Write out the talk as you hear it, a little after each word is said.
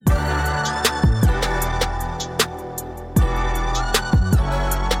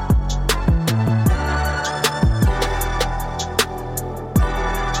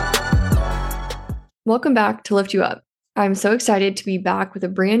Welcome back to Lift You Up. I'm so excited to be back with a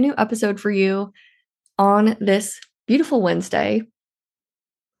brand new episode for you on this beautiful Wednesday.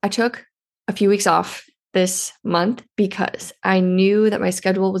 I took a few weeks off this month because I knew that my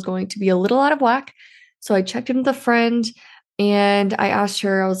schedule was going to be a little out of whack. So I checked in with a friend and I asked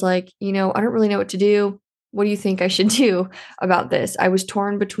her, I was like, I don't really know what to do. What do you think I should do about this? I was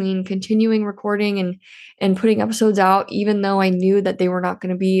torn between continuing recording and putting episodes out, even though I knew that they were not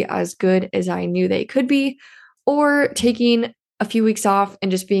going to be as good as I knew they could be, or taking a few weeks off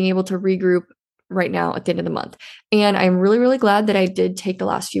and just being able to regroup right now at the end of the month. And I'm really, really glad that I did take the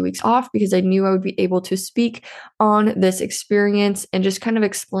last few weeks off because I knew I would be able to speak on this experience and just kind of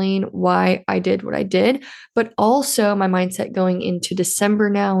explain why I did what I did, but also my mindset going into December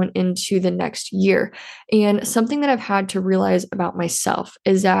now and into the next year. And something that I've had to realize about myself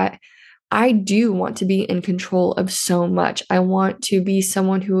is that I do want to be in control of so much. I want to be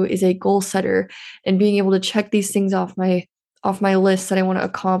someone who is a goal setter and being able to check these things off my list that I want to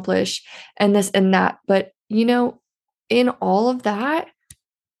accomplish and this and that. But in all of that,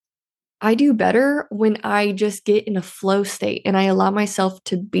 I do better when I just get in a flow state and I allow myself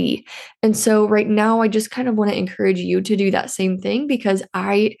to be. And so right now, I just kind of want to encourage you to do that same thing because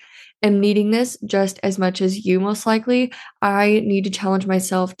I am needing this just as much as you, most likely. I need to challenge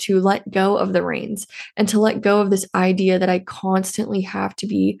myself to let go of the reins and to let go of this idea that I constantly have to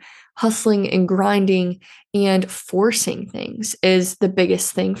be hustling and grinding and forcing things is the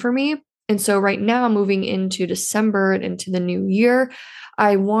biggest thing for me. And so right now, moving into December and into the new year,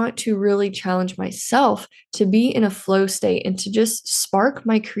 I want to really challenge myself to be in a flow state and to just spark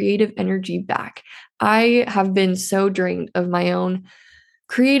my creative energy back. I have been so drained of my own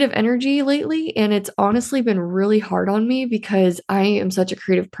creative energy lately, and it's honestly been really hard on me because I am such a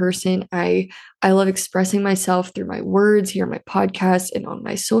creative person. I love expressing myself through my words here on my podcast and on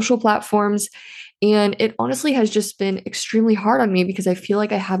my social platforms. And it honestly has just been extremely hard on me because I feel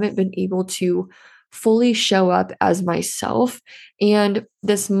like I haven't been able to fully show up as myself. And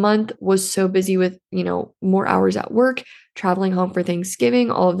this month was so busy with, more hours at work, traveling home for Thanksgiving,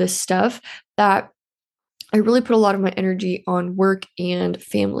 all of this stuff that I really put a lot of my energy on work and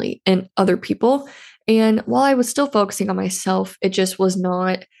family and other people. And while I was still focusing on myself, it just was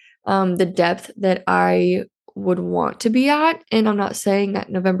not the depth that I would want to be at. And I'm not saying that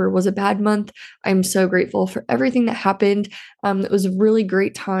November was a bad month. I'm so grateful for everything that happened. It was a really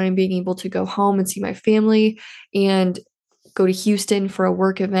great time being able to go home and see my family and go to Houston for a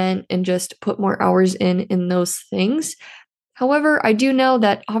work event and just put more hours in those things. However, I do know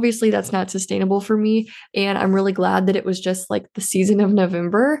that obviously that's not sustainable for me. And I'm really glad that it was just like the season of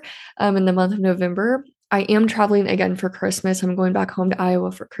November, in the month of November. I am traveling again for Christmas. I'm going back home to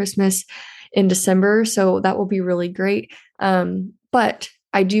Iowa for Christmas in December. So that will be really great. But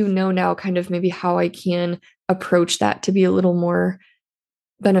I do know now kind of maybe how I can approach that to be a little more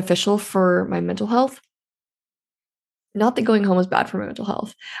beneficial for my mental health. Not that going home is bad for my mental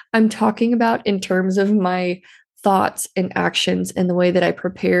health. I'm talking about in terms of my thoughts and actions and the way that I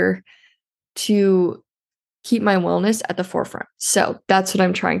prepare to keep my wellness at the forefront. So that's what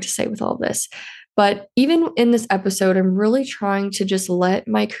I'm trying to say with all this. But even in this episode, I'm really trying to just let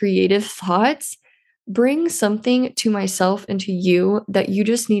my creative thoughts bring something to myself and to you that you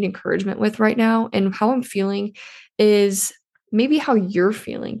just need encouragement with right now. And how I'm feeling is maybe how you're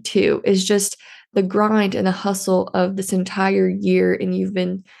feeling too, is just the grind and the hustle of this entire year. And you've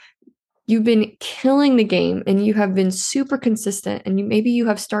been killing the game and you have been super consistent and maybe you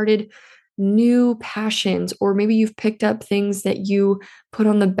have started new passions or maybe you've picked up things that you put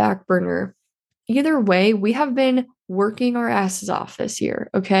on the back burner. Either way, we have been working our asses off this year,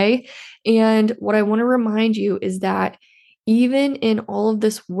 okay? And what I want to remind you is that even in all of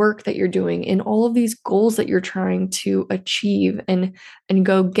this work that you're doing, in all of these goals that you're trying to achieve and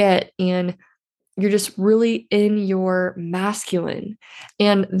go get, and you're just really in your masculine.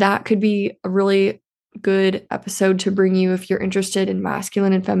 And that could be a really good episode to bring you if you're interested in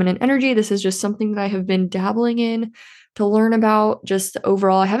masculine and feminine energy. This is just something that I have been dabbling in to learn about just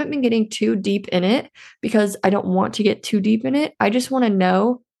overall. I haven't been getting too deep in it because I don't want to get too deep in it. I just want to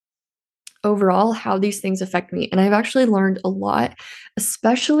know overall how these things affect me. And I've actually learned a lot,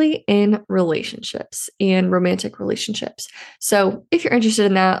 especially in relationships and romantic relationships. So if you're interested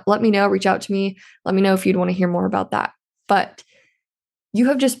in that, let me know, reach out to me. Let me know if you'd want to hear more about that. But you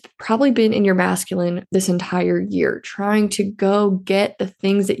have just probably been in your masculine this entire year, trying to go get the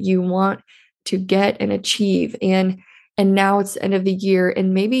things that you want to get and achieve. And now it's the end of the year,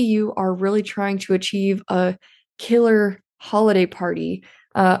 and maybe you are really trying to achieve a killer holiday party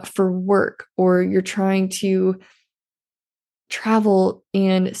for work, or you're trying to travel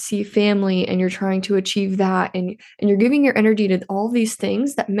and see family and you're trying to achieve that and you're giving your energy to all these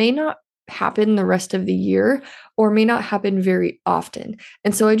things that may not happen the rest of the year or may not happen very often.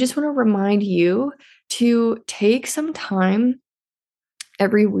 And so I just want to remind you to take some time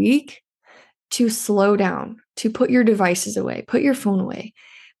every week to slow down, to put your devices away, put your phone away.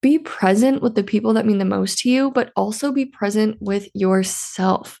 Be present with the people that mean the most to you, but also be present with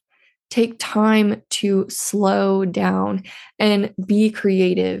yourself. Take time to slow down and be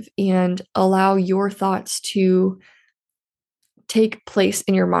creative and allow your thoughts to take place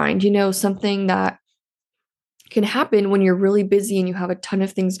in your mind. Something that can happen when you're really busy and you have a ton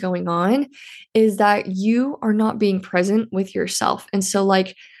of things going on is that you are not being present with yourself. And so,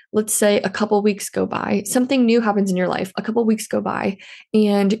 like, let's say a couple weeks go by, something new happens in your life, a couple weeks go by,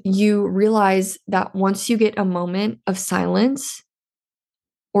 and you realize that once you get a moment of silence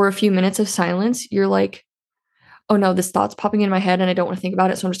or a few minutes of silence, you're like, oh no, this thought's popping in my head and I don't want to think about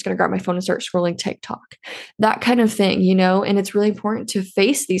it. So I'm just going to grab my phone and start scrolling TikTok. That kind of thing, and it's really important to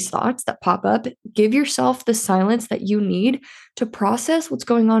face these thoughts that pop up. Give yourself the silence that you need to process what's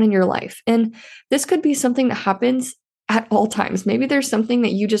going on in your life. And this could be something that happens at all times. Maybe there's something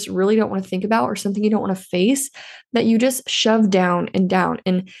that you just really don't want to think about or something you don't want to face that you just shove down and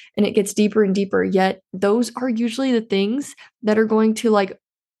it gets deeper and deeper. Yet those are usually the things that are going to like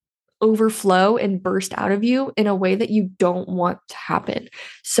overflow and burst out of you in a way that you don't want to happen.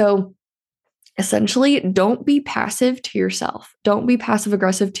 So essentially, don't be passive to yourself. Don't be passive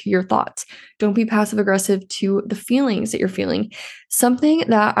aggressive to your thoughts. Don't be passive aggressive to the feelings that you're feeling. Something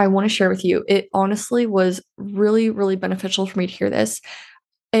that I want to share with you, it honestly was really, really beneficial for me to hear this.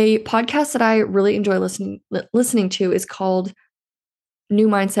 A podcast that I really enjoy listening to is called New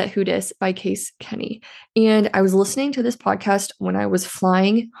Mindset Who Dis by Case Kenny. And I was listening to this podcast when I was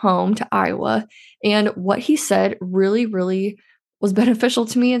flying home to Iowa. And what he said really, really was beneficial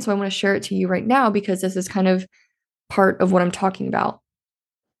to me. And so I want to share it to you right now because this is kind of part of what I'm talking about.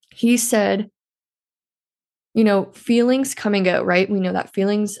 He said, feelings come and go, right? We know that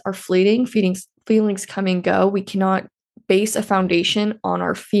feelings are fleeting, feelings come and go. We cannot base a foundation on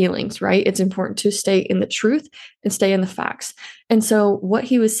our feelings, right? It's important to stay in the truth and stay in the facts. And so what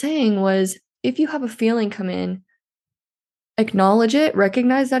he was saying was, if you have a feeling come in, acknowledge it,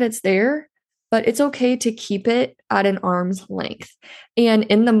 recognize that it's there, but it's okay to keep it at an arm's length. And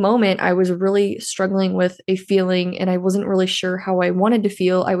in the moment, I was really struggling with a feeling and I wasn't really sure how I wanted to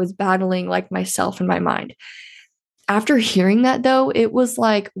feel. I was battling like myself in my mind. After hearing that, though, it was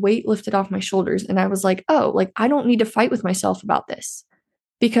like weight lifted off my shoulders. And I was like, oh, like I don't need to fight with myself about this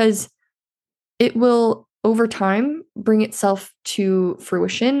because it will over time bring itself to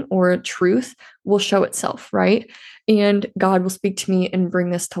fruition, or truth will show itself, right? And God will speak to me and bring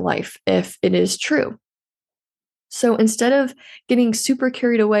this to life if it is true. So instead of getting super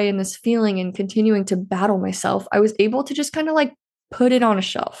carried away in this feeling and continuing to battle myself, I was able to just kind of like put it on a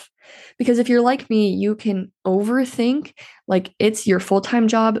shelf. Because if you're like me, you can overthink like it's your full-time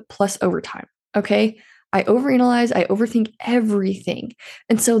job plus overtime. Okay. I overanalyze, I overthink everything.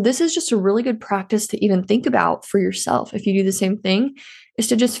 And so this is just a really good practice to even think about for yourself. If you do the same thing, is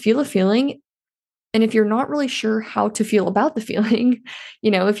to just feel a feeling. And if you're not really sure how to feel about the feeling,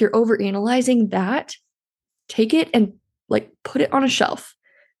 if you're overanalyzing that, take it and like put it on a shelf.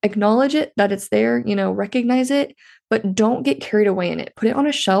 Acknowledge it that it's there, recognize it, but don't get carried away in it. Put it on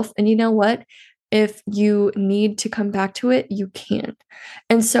a shelf. And you know what? If you need to come back to it, you can.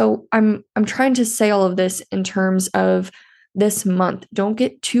 And so I'm trying to say all of this in terms of this month. Don't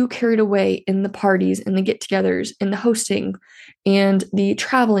get too carried away in the parties and the get-togethers and the hosting and the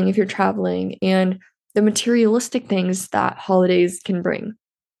traveling if you're traveling and the materialistic things that holidays can bring.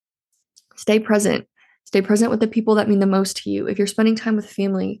 Stay present. Stay present with the people that mean the most to you. If you're spending time with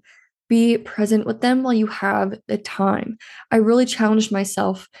family, be present with them while you have the time. I really challenged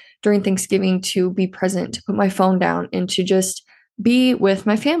myself during Thanksgiving to be present, to put my phone down, and to just be with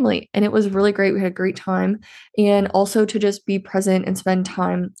my family. And it was really great. We had a great time. And also to just be present and spend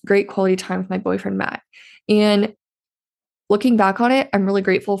time, great quality time with my boyfriend, Matt. And looking back on it, I'm really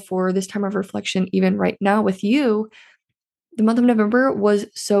grateful for this time of reflection, even right now with you. The month of November was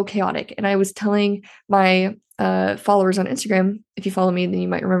so chaotic. And I was telling my followers on Instagram, if you follow me, then you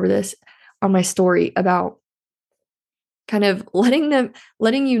might remember this on my story, about kind of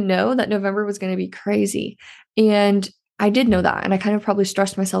letting you know that November was going to be crazy. And I did know that. And I kind of probably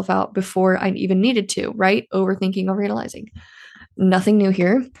stressed myself out before I even needed to, right? Overthinking, overanalyzing. Nothing new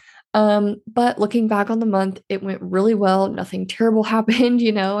here. But looking back on the month, it went really well. Nothing terrible happened,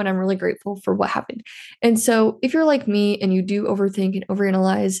 and I'm really grateful for what happened. And so if you're like me and you do overthink and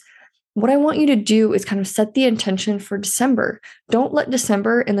overanalyze, what I want you to do is kind of set the intention for December. Don't let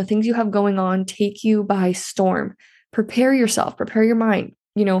December and the things you have going on take you by storm. Prepare yourself, prepare your mind,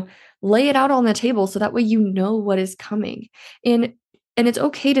 lay it out on the table so that way you know what is coming. And it's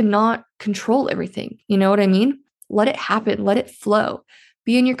okay to not control everything. You know what I mean? Let it happen, let it flow.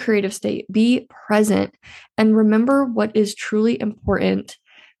 Be in your creative state, be present, and remember what is truly important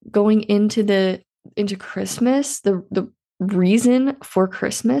going into Christmas, the reason for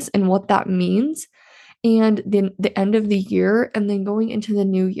Christmas and what that means, and then the end of the year, and then going into the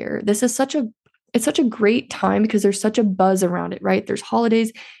new year. It's such a great time because there's such a buzz around it, right? There's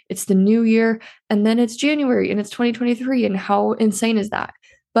holidays, it's the new year, and then it's January and it's 2023. And how insane is that?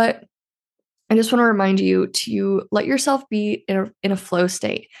 But I just want to remind you to let yourself be in a flow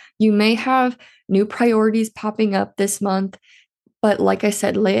state. You may have new priorities popping up this month, but like I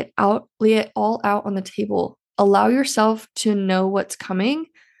said, lay it all out on the table. Allow yourself to know what's coming,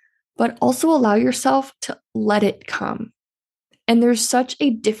 but also allow yourself to let it come. And there's such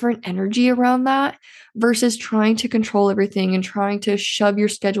a different energy around that versus trying to control everything and trying to shove your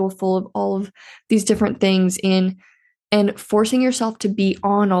schedule full of all of these different things in and forcing yourself to be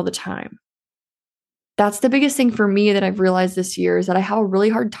on all the time. That's the biggest thing for me that I've realized this year is that I have a really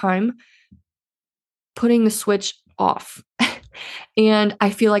hard time putting the switch off. And I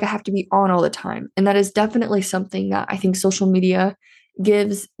feel like I have to be on all the time. And that is definitely something that I think social media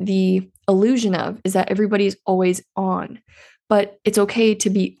gives the illusion of, is that everybody's always on. But it's okay to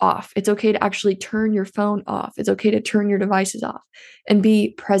be off. It's okay to actually turn your phone off. It's okay to turn your devices off and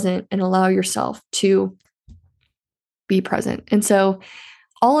be present and allow yourself to be present. And so,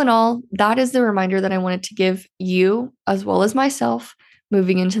 all in all, that is the reminder that I wanted to give you as well as myself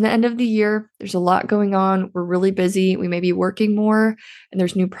moving into the end of the year. There's a lot going on. We're really busy. We may be working more and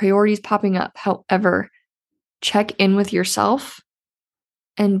there's new priorities popping up. However, check in with yourself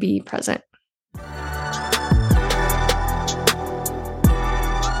and be present.